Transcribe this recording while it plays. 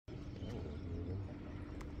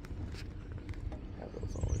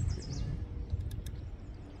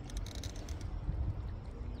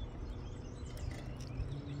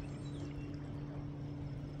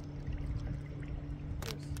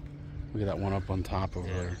Look at that one up on top over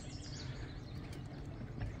there.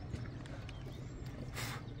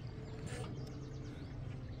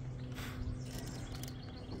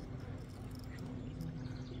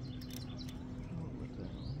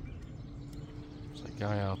 There's a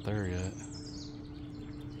guy out there yet.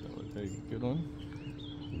 That would take a good one.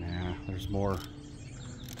 Nah, there's more.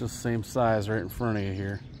 Just the same size right in front of you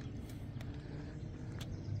here.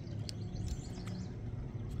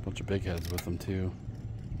 A bunch of big heads with them too.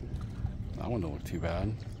 That one don't look too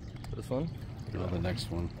bad. This one? No, the next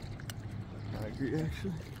one. I agree,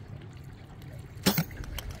 actually.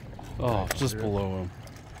 Oh, just below him.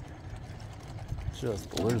 Just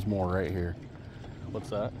below. There's more right here. What's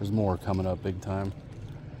that? There's more coming up big time.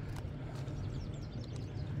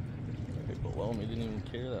 Right below me, didn't even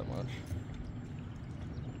care that much.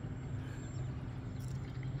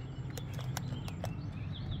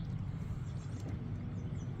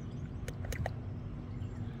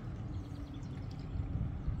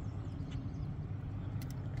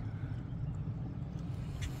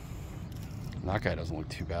 That guy doesn't look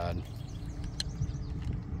too bad.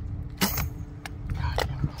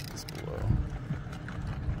 Just below.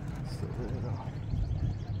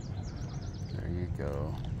 There you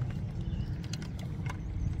go.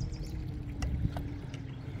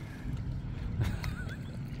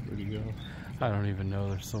 Where'd he go? I don't even know.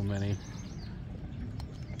 There's so many.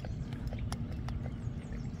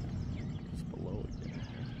 Just below it.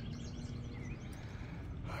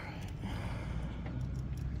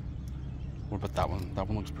 What about that one? That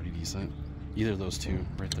one looks pretty decent. Either of those two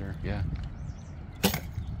right there. Yeah. I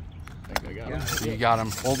think I got him. So you got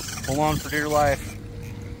him. Hold on for dear life.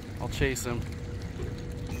 I'll chase him.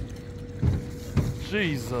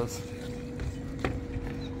 Jesus.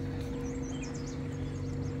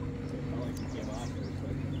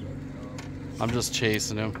 I'm just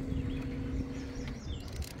chasing him.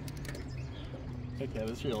 Heck yeah,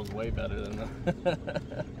 this reel's way better than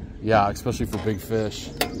the... Yeah, especially for big fish.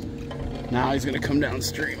 Now he's gonna come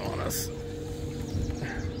downstream on us.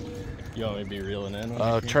 You want me to be reeling in?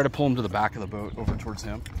 Try to pull him to the back of the boat over towards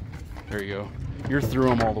him. There you go. You're through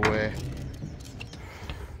him all the way.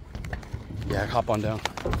 Yeah, hop on down.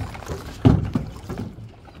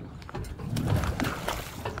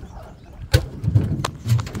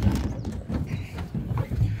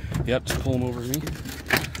 Yep, just pull him over to me.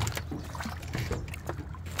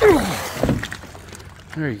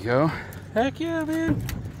 There you go. Heck yeah, man.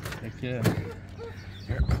 Heck yeah.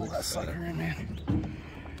 Here, pull that sucker in, man.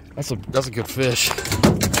 That's a good fish.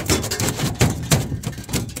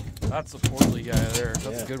 That's a portly guy there.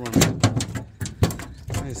 That's a good one, man.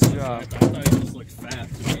 Nice job. I thought he just looked fat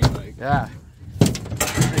to me. Like. Yeah.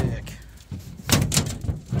 Thick.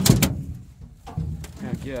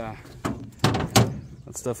 Heck yeah.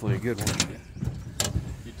 That's definitely a good one.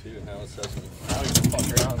 You too. Now it's just now he can fuck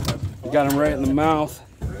around. You got him right in the mouth.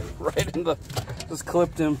 Right in the. Just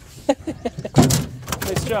clipped him.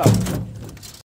 Nice job.